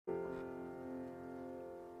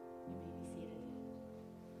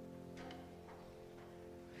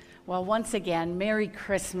Well, once again, Merry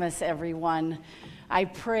Christmas, everyone. I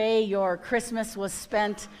pray your Christmas was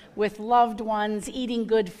spent with loved ones, eating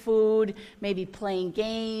good food, maybe playing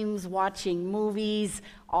games, watching movies,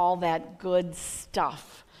 all that good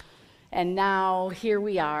stuff. And now, here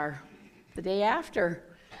we are, the day after.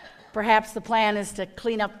 Perhaps the plan is to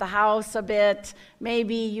clean up the house a bit.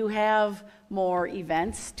 Maybe you have more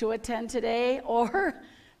events to attend today, or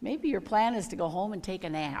maybe your plan is to go home and take a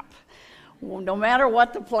nap. No matter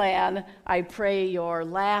what the plan, I pray your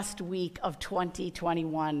last week of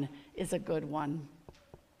 2021 is a good one.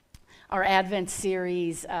 Our Advent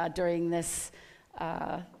series during this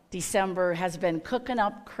December has been Cooking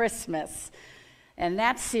Up Christmas. And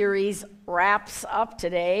that series wraps up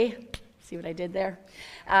today. See what I did there?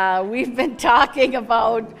 We've been talking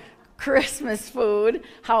about Christmas food,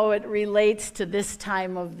 how it relates to this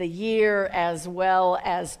time of the year as well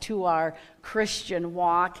as to our Christian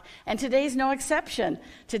walk. And today's no exception.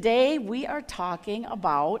 Today we are talking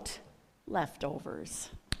about leftovers.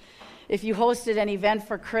 If you hosted an event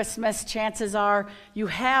for Christmas, chances are you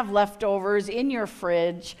have leftovers in your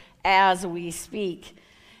fridge as we speak.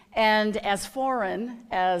 And as foreign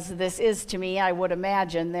as this is to me, I would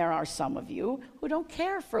imagine there are some of you who don't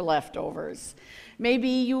care for leftovers. Maybe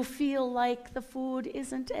you feel like the food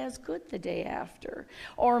isn't as good the day after.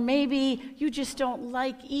 Or maybe you just don't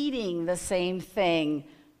like eating the same thing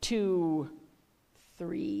 2,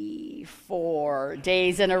 3, 4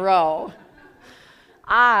 days in a row.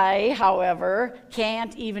 I, however,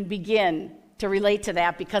 can't even begin to relate to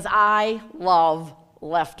that because I love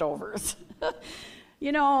leftovers.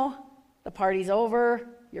 You know, the party's over,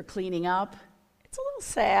 you're cleaning up. It's a little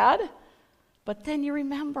sad, but then you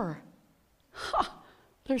remember,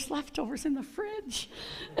 there's leftovers in the fridge.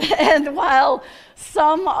 And while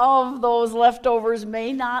some of those leftovers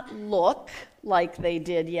may not look like they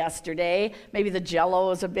did yesterday, maybe the Jell-O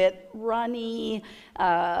is a bit runny,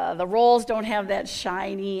 the rolls don't have that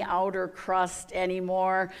shiny outer crust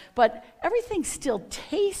anymore, but everything still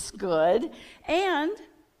tastes good, and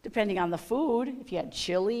depending on the food, if you had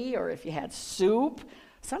chili or if you had soup,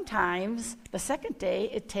 sometimes the second day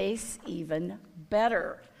it tastes even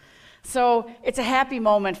better. So it's a happy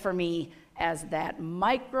moment for me as that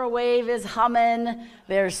microwave is humming.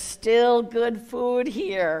 There's still good food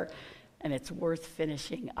here, and it's worth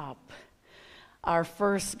finishing up. Our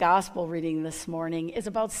first gospel reading this morning is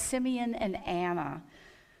about Simeon and Anna,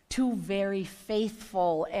 two very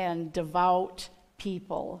faithful and devout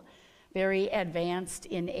people, very advanced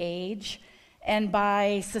in age, and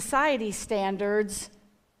by society standards,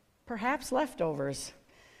 perhaps leftovers.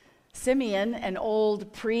 Simeon, an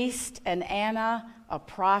old priest, and Anna, a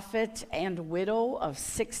prophet and widow of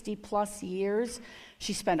 60-plus years.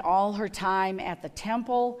 She spent all her time at the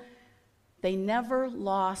temple. They never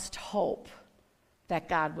lost hope that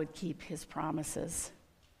God would keep his promises.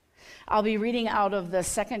 I'll be reading out of the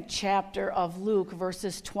second chapter of Luke,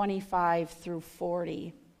 verses 25 through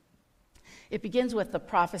 40. It begins with the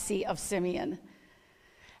prophecy of Simeon.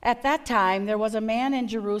 At that time, there was a man in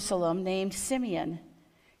Jerusalem named Simeon.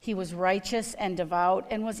 He was righteous and devout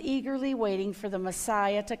and was eagerly waiting for the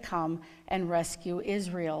Messiah to come and rescue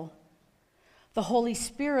Israel. The Holy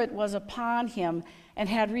Spirit was upon him and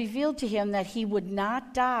had revealed to him that he would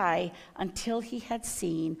not die until he had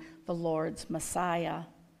seen the Lord's Messiah.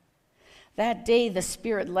 That day, the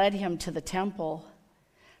Spirit led him to the temple.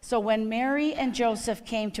 So when Mary and Joseph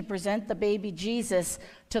came to present the baby Jesus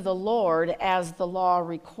to the Lord as the law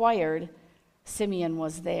required, Simeon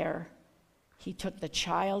was there. He took the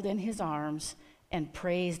child in his arms and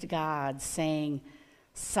praised God, saying,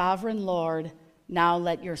 "Sovereign Lord, now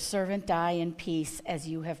let your servant die in peace as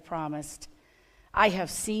you have promised. I have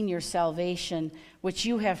seen your salvation, which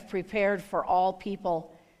you have prepared for all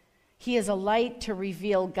people. He is a light to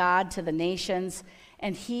reveal God to the nations,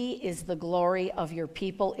 and he is the glory of your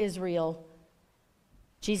people Israel."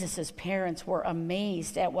 Jesus' parents were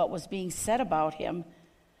amazed at what was being said about him.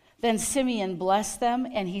 Then Simeon blessed them,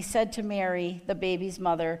 and he said to Mary, the baby's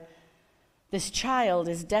mother, "This child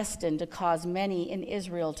is destined to cause many in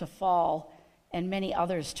Israel to fall, and many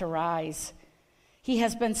others to rise. He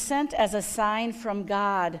has been sent as a sign from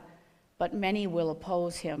God, but many will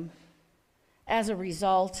oppose him. As a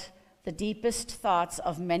result, the deepest thoughts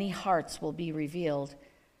of many hearts will be revealed,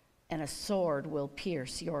 and a sword will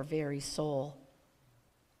pierce your very soul."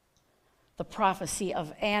 The prophecy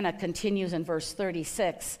of Anna continues in verse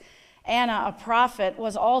 36. Anna, a prophet,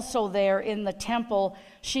 was also there in the temple.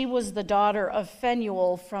 She was the daughter of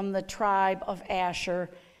Phanuel from the tribe of Asher,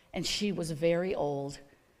 and she was very old.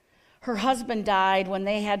 Her husband died when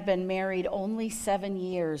they had been married only 7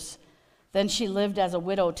 years. Then she lived as a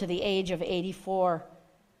widow to the age of 84.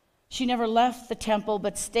 She never left the temple,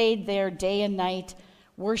 but stayed there day and night,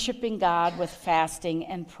 worshiping God with fasting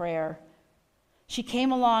and prayer. She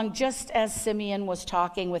came along just as Simeon was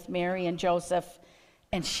talking with Mary and Joseph,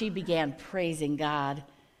 and she began praising God.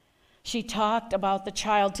 She talked about the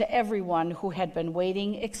child to everyone who had been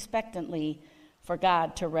waiting expectantly for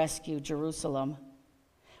God to rescue Jerusalem.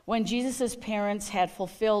 When Jesus' parents had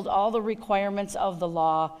fulfilled all the requirements of the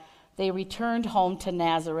law, they returned home to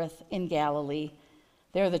Nazareth in Galilee.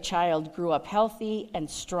 There the child grew up healthy and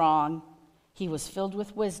strong. He was filled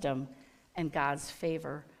with wisdom, and God's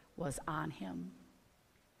favor was on him.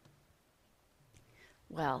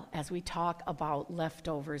 Well, as we talk about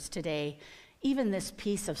leftovers today, even this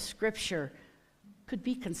piece of scripture could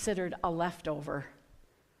be considered a leftover.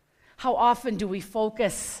 How often do we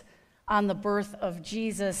focus on the birth of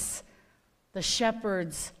Jesus, the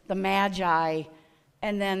shepherds, the magi,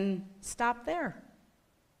 and then stop there,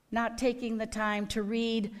 not taking the time to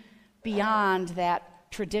read beyond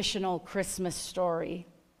that traditional Christmas story?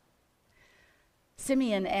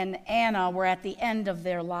 Simeon and Anna were at the end of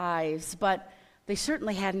their lives, but they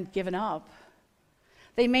certainly hadn't given up.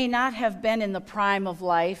 They may not have been in the prime of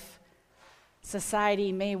life.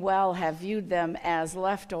 Society may well have viewed them as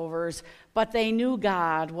leftovers, but they knew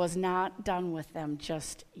God was not done with them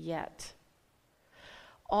just yet.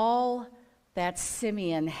 All that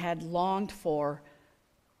Simeon had longed for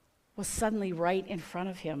was suddenly right in front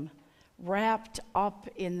of him, wrapped up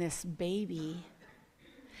in this baby.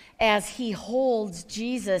 As he holds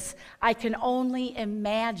Jesus, I can only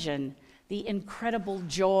imagine the incredible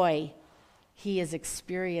joy he is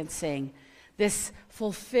experiencing, this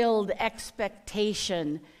fulfilled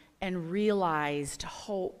expectation and realized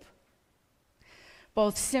hope.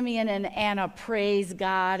 Both Simeon and Anna praise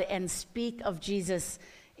God and speak of Jesus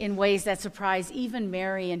in ways that surprise even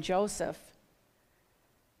Mary and Joseph.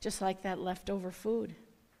 Just like that leftover food,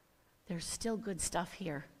 there's still good stuff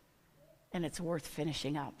here, and it's worth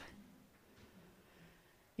finishing up.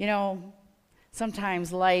 You know,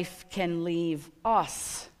 sometimes life can leave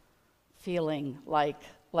us feeling like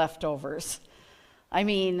leftovers. I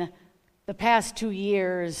mean, the past 2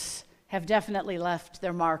 years have definitely left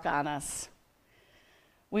their mark on us.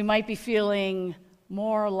 We might be feeling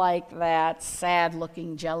more like that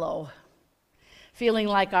sad-looking Jell-O, feeling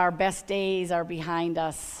like our best days are behind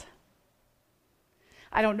us.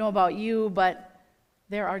 I don't know about you, but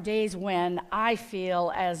there are days when I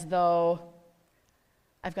feel as though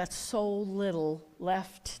I've got so little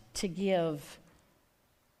left to give,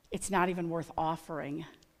 it's not even worth offering.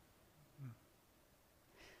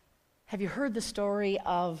 Have you heard the story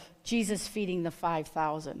of Jesus feeding the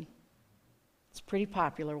 5,000? It's a pretty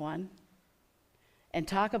popular one. And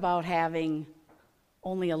talk about having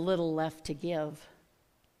only a little left to give.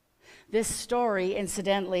 This story,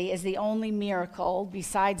 incidentally, is the only miracle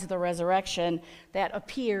besides the resurrection that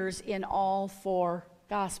appears in all 4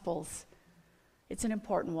 Gospels. It's an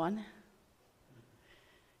important one.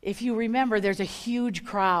 If you remember, there's a huge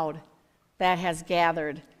crowd that has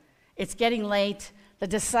gathered. It's getting late. The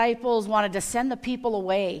disciples wanted to send the people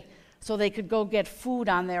away so they could go get food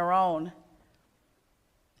on their own.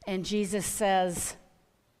 And Jesus says,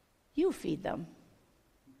 "You feed them."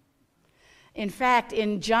 In fact,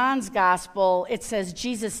 in John's gospel, it says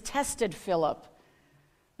Jesus tested Philip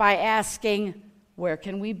by asking, "Where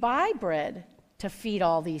can we buy bread to feed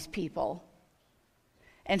all these people?"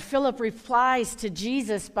 And Philip replies to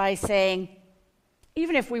Jesus by saying,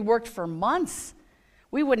 "Even if we worked for months,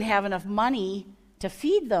 we wouldn't have enough money to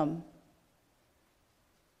feed them."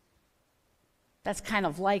 That's kind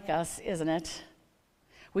of like us, isn't it?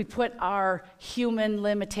 We put our human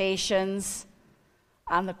limitations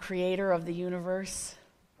on the creator of the universe.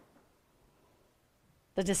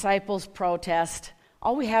 The disciples protest.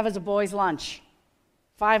 All we have is a boy's lunch,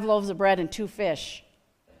 5 loaves of bread and 2 fish.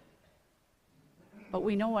 But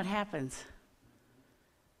we know what happens.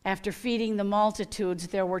 After feeding the multitudes,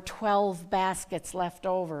 there were 12 baskets left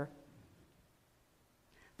over.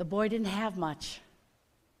 The boy didn't have much,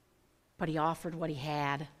 but he offered what he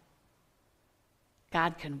had.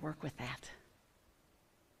 God can work with that.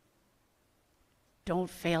 Don't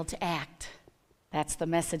fail to act. That's the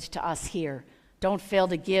message to us here. Don't fail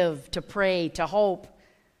to give, to pray, to hope,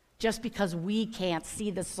 just because we can't see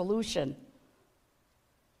the solution.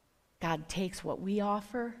 God takes what we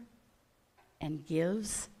offer and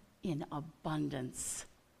gives in abundance.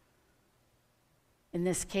 In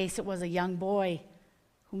this case, it was a young boy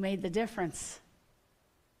who made the difference.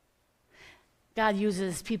 God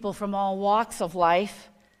uses people from all walks of life,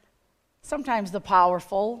 sometimes the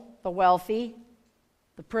powerful, the wealthy,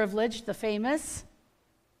 the privileged, the famous,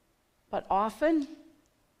 but often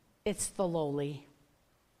it's the lowly.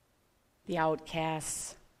 the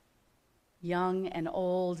outcasts, young and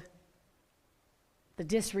old, the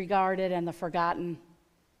disregarded and the forgotten.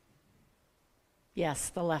 Yes,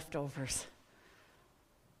 the leftovers.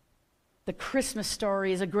 The Christmas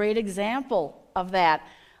story is a great example of that.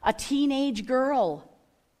 A teenage girl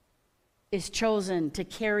is chosen to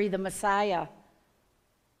carry the Messiah.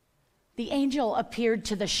 The angel appeared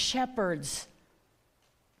to the shepherds,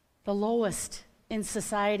 the lowest in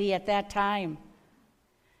society at that time.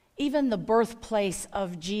 Even the birthplace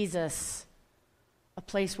of Jesus, a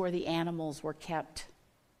place where the animals were kept.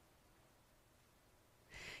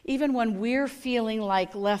 Even when we're feeling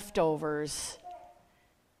like leftovers,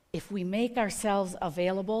 if we make ourselves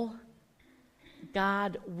available,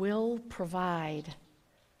 God will provide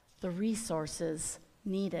the resources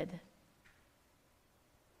needed.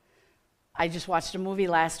 I just watched a movie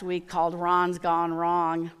last week called Ron's Gone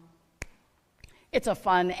Wrong. It's a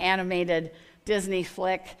fun animated Disney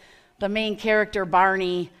flick. The main character,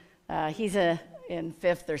 Barney, he's in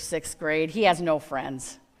 5th or 6th grade. He has no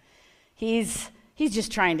friends. He's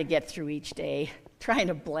just trying to get through each day, trying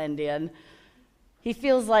to blend in. He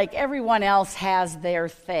feels like everyone else has their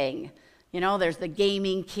thing. You know, there's the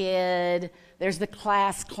gaming kid, there's the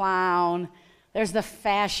class clown, there's the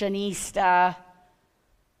fashionista,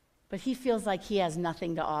 but he feels like he has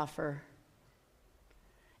nothing to offer.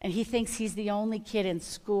 And he thinks he's the only kid in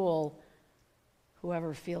school who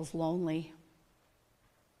ever feels lonely.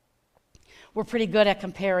 We're pretty good at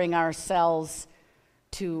comparing ourselves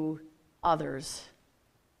to others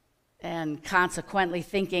and consequently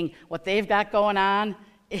thinking what they've got going on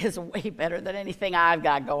is way better than anything I've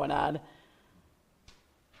got going on.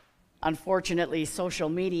 Unfortunately, social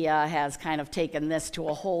media has kind of taken this to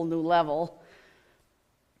a whole new level.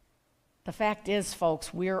 The fact is,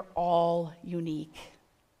 folks, we're all unique.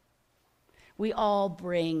 We all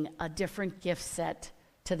bring a different gift set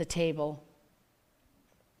to the table.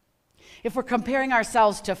 If we're comparing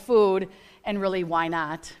ourselves to food, and really, why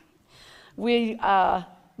not?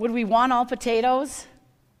 Would we want all potatoes,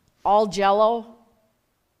 all Jell-O,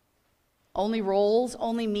 only rolls,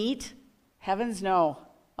 only meat? Heavens no,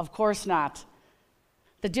 of course not.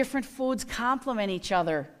 The different foods complement each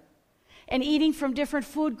other. And eating from different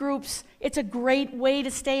food groups, it's a great way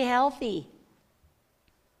to stay healthy.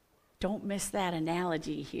 Don't miss that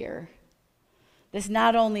analogy here. This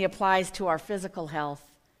not only applies to our physical health,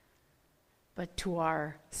 but to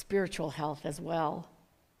our spiritual health as well.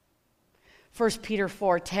 1 Peter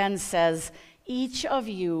 4:10 says, each of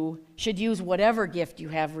you should use whatever gift you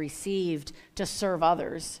have received to serve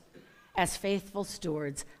others as faithful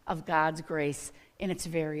stewards of God's grace in its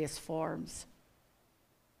various forms.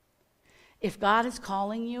 If God is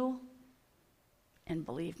calling you, and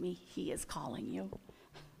believe me, He is calling you,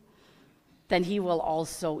 then He will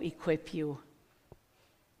also equip you.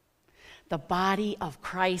 The body of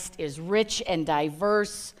Christ is rich and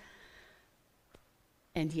diverse,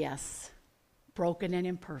 and yes, broken and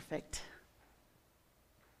imperfect.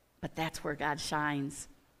 But that's where God shines.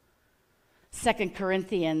 2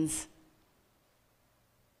 Corinthians,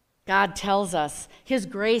 God tells us His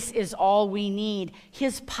grace is all we need.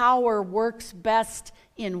 His power works best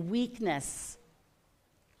in weakness.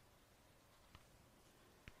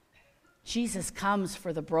 Jesus comes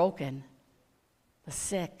for the broken, the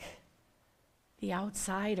sick, the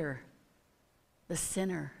outsider, the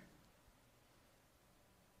sinner.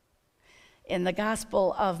 In the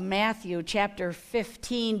Gospel of Matthew, chapter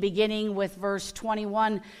 15, beginning with verse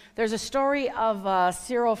 21, there's a story of a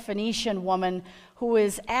Syrophoenician woman who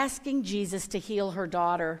is asking Jesus to heal her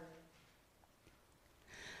daughter.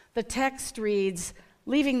 The text reads,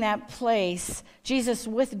 leaving that place, Jesus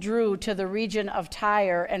withdrew to the region of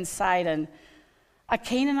Tyre and Sidon. A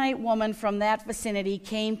Canaanite woman from that vicinity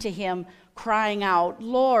came to him, crying out,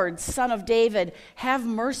 Lord, Son of David, have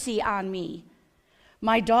mercy on me.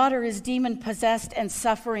 My daughter is demon-possessed and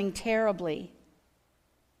suffering terribly.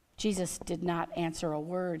 Jesus did not answer a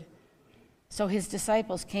word. So his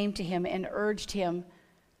disciples came to him and urged him,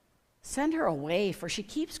 send her away, for she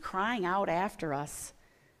keeps crying out after us.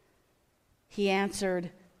 He answered,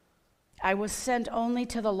 I was sent only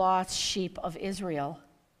to the lost sheep of Israel.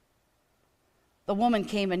 The woman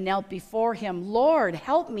came and knelt before him. Lord,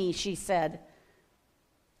 help me, she said.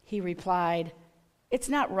 He replied, it's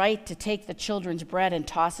not right to take the children's bread and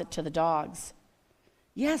toss it to the dogs.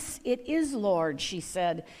 Yes, it is, Lord, she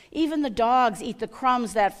said. Even the dogs eat the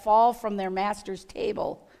crumbs that fall from their master's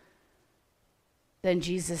table. Then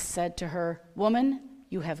Jesus said to her, Woman,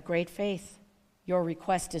 you have great faith. Your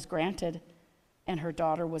request is granted. And her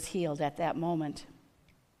daughter was healed at that moment.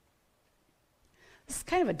 This is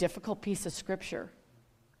kind of a difficult piece of scripture.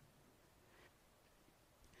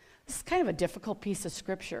 This is kind of a difficult piece of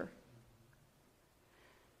scripture.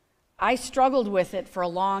 I struggled with it for a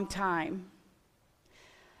long time.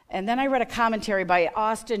 And then I read a commentary by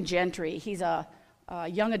Austin Gentry. He's a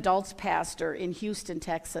young adults pastor in Houston,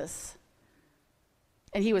 Texas.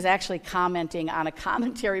 And he was actually commenting on a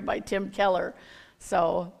commentary by Tim Keller.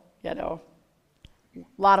 So, a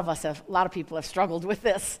lot of people have struggled with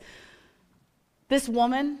this. This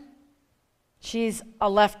woman, she's a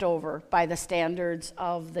leftover by the standards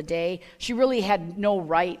of the day. She really had no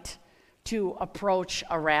right to approach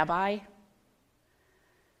a rabbi.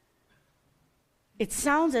 It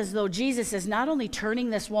sounds as though Jesus is not only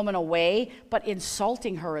turning this woman away, but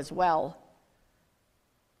insulting her as well.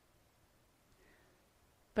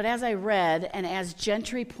 But as I read, and as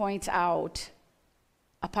Gentry points out,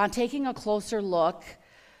 upon taking a closer look,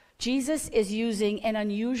 Jesus is using an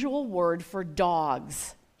unusual word for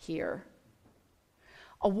dogs here.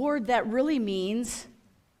 A word that really means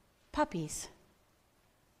puppies.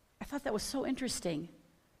 I thought that was so interesting.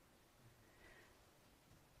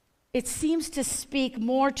 It seems to speak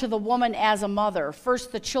more to the woman as a mother.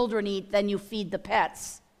 First the children eat, then you feed the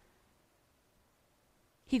pets.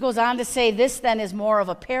 He goes on to say this then is more of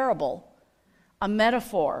a parable, a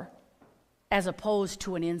metaphor, as opposed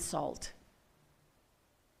to an insult.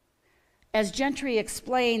 As Gentry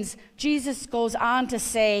explains, Jesus goes on to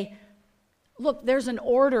say, look, there's an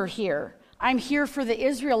order here. I'm here for the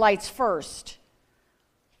Israelites first.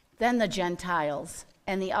 Then the Gentiles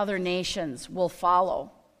and the other nations will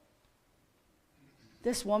follow.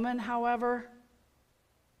 This woman, however,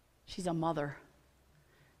 she's a mother.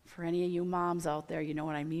 For any of you moms out there, you know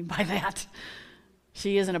what I mean by that.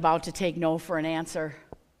 She isn't about to take no for an answer.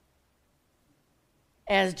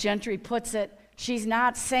 As Gentry puts it, she's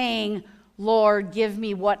not saying, Lord, give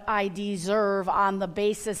me what I deserve on the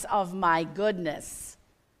basis of my goodness.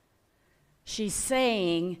 She's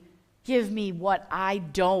saying, give me what I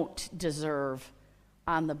don't deserve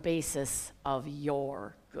on the basis of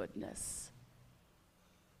your goodness.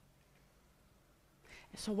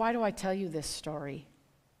 So why do I tell you this story?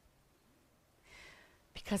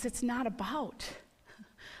 Because it's not about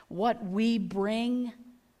what we bring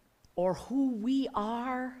or who we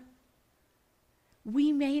are.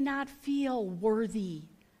 We may not feel worthy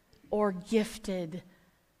or gifted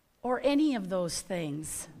or any of those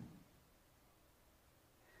things.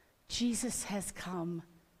 Jesus has come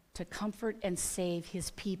to comfort and save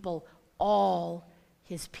his people, all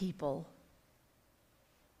his people,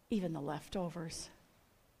 even the leftovers.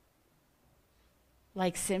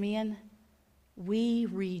 Like Simeon, we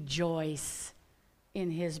rejoice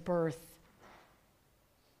in his birth.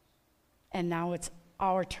 And now it's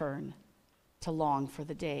our turn to long for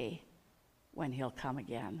the day when he'll come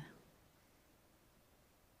again.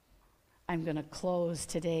 I'm going to close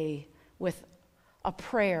today with a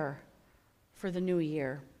prayer for the new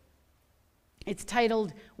year. It's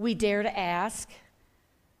titled, We Dare to Ask.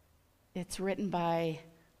 It's written by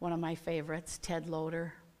one of my favorites, Ted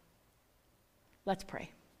Loder. Let's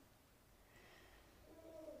pray.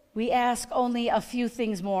 We ask only a few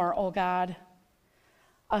things more, O God.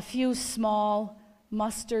 A few small,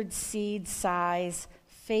 mustard seed size,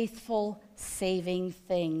 faithful, saving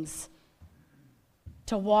things.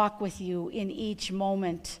 To walk with you in each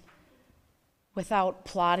moment without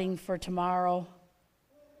plotting for tomorrow.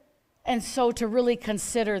 And so to really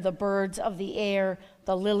consider the birds of the air,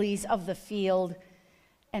 the lilies of the field,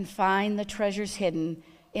 and find the treasures hidden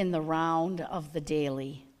in the round of the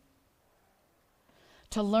daily.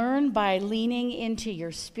 To learn by leaning into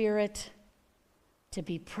your spirit, to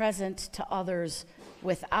be present to others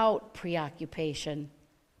without preoccupation,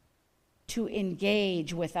 to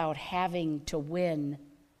engage without having to win,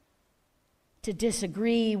 to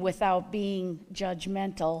disagree without being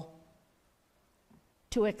judgmental,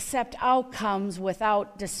 to accept outcomes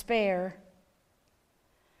without despair,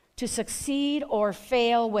 to succeed or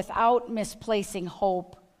fail without misplacing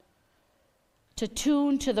hope, to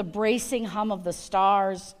tune to the bracing hum of the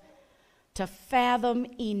stars, to fathom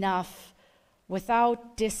enough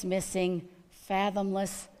without dismissing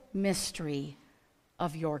fathomless mystery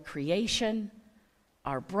of your creation,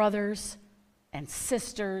 our brothers and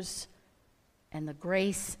sisters, and the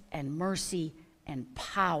grace and mercy and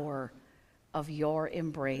power of your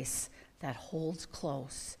embrace that holds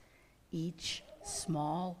close each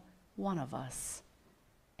small one of us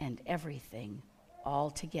and everything all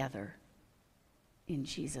together. In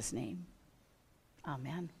Jesus' name,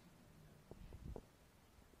 amen.